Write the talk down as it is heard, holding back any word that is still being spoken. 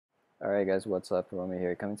Alright guys, what's up? Romeo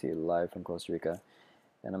here, coming to you live from Costa Rica.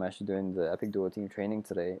 And I'm actually doing the Epic Duo Team training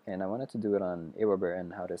today, and I wanted to do it on Aweber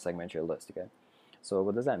and how to segment your list, okay? So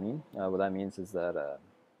what does that mean? What that means is that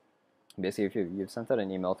basically if you've sent out an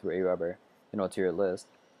email through Aweber, to your list,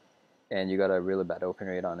 and you got a really bad open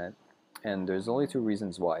rate on it, and there's only two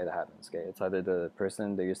reasons why that happens, okay? It's either the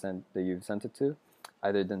person you've sent it to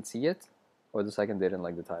either didn't see it, or the second they didn't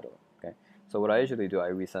like the title, okay? So what I usually do, I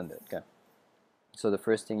resend it, okay? So the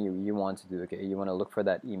first thing you want to do, okay, you want to look for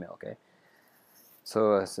that email, okay?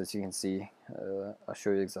 So as you can see, I'll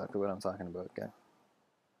show you exactly what I'm talking about, okay?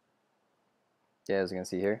 Yeah, as you can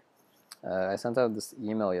see here, I sent out this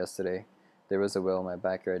email yesterday. There was a whale in my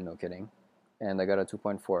backyard, no kidding, and I got a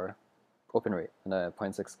 2.4 open rate and a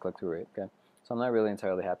 0.6 click-through rate, okay? So I'm not really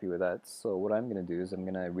entirely happy with that. So what I'm gonna do is I'm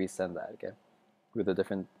gonna resend that, okay, with a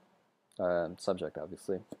different subject,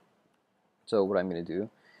 obviously. So what I'm gonna do,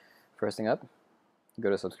 first thing up, go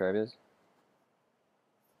to subscribers,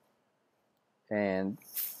 and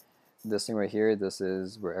this thing right here, this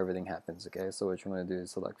is where everything happens, okay? So what you want to do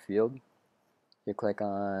is select field, you click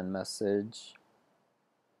on message,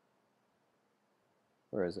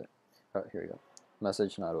 where is it? Oh, here you go,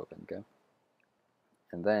 message not open, okay?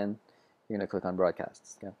 And then you're going to click on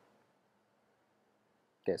broadcasts, okay?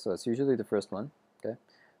 Okay, so it's usually the first one, okay?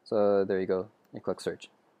 So there you go, you click search.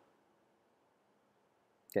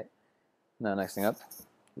 Okay, now next thing up,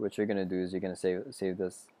 what you're going to do is you're going to save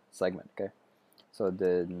this segment, okay? So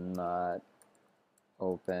did not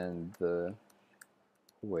open the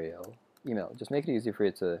whale email. Just make it easy for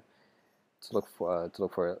you to look for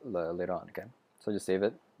it later on, okay? So just save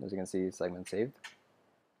it. As you can see, segment saved.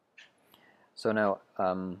 So now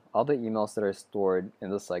all the emails that are stored in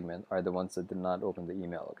this segment are the ones that did not open the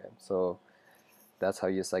email, okay? So that's how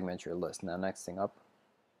you segment your list. Now next thing up,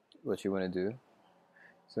 what you want to do,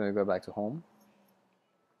 so we go back to home,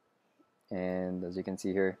 and as you can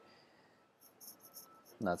see here,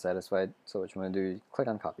 not satisfied. So what you want to do, you click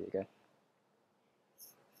on copy, okay?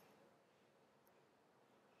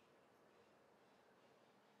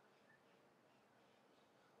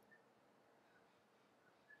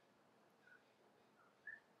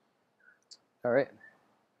 All right.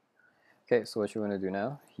 Okay, so what you want to do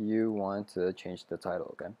now, you want to change the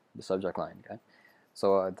title, okay? The subject line, okay?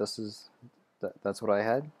 So that's what I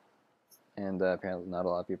had, and apparently not a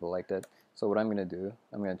lot of people liked it. So what I'm going to do,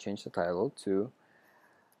 I'm going to change the title to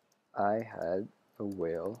I had a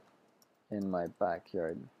whale in my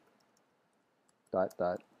backyard, ...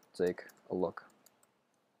 take a look.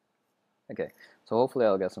 Okay, so hopefully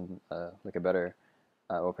I'll get some like a better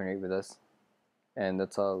open rate with this. And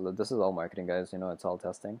that's all. This is all marketing, guys. It's all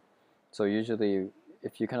testing. So usually,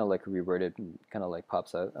 if you kind of like reword it, kind of like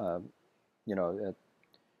pops out, it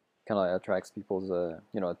kind of attracts people's,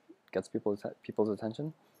 it gets people's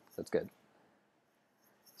attention. That's good.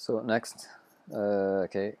 So next,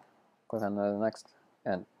 okay, click on the next,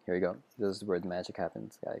 and here you go. This is where the magic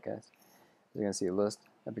happens, guys. You can see a list,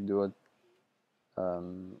 Epic Duo,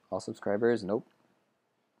 all subscribers. Nope.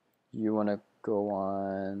 You want to go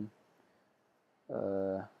on.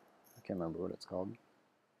 I can't remember what it's called.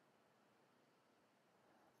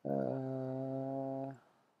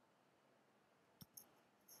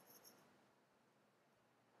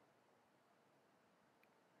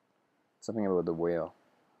 Something about the whale.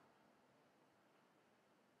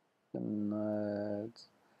 The nuts.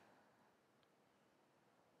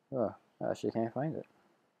 Oh, I actually can't find it.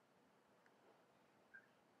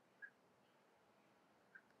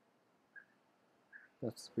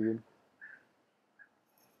 That's weird.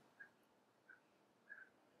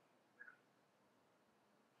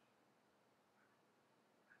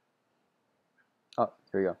 Oh,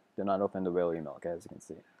 here you go. Do not open the whale email, okay, as you can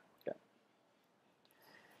see. Okay.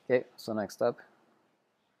 Okay, so next up,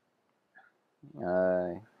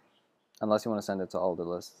 unless you want to send it to all the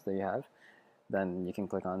lists that you have, then you can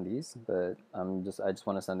click on these. But I just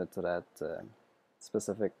want to send it to that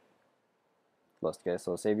specific list. Okay,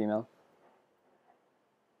 so save email.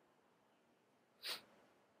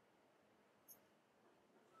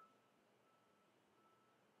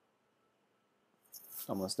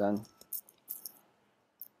 Almost done.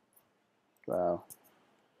 Wow.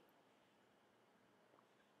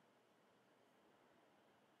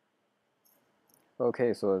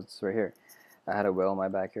 Okay, so it's right here. I had a whale in my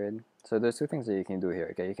backyard. So there's two things that you can do here.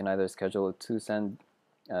 Okay, you can either schedule it to send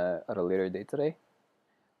at a later date today,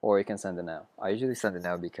 or you can send it now. I usually send it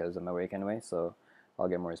now because I'm awake anyway, so I'll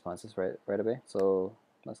get more responses right away. So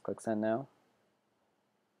let's click send now.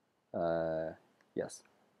 Yes.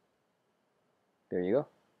 There you go.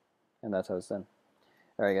 And that's how it's done.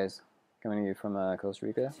 Alright guys, coming to you from Costa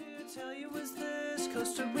Rica. To tell you was this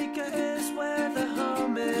Costa Rica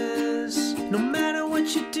No matter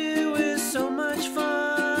what you do is so much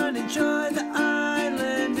fun. Enjoy the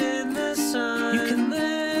island in the sun. You can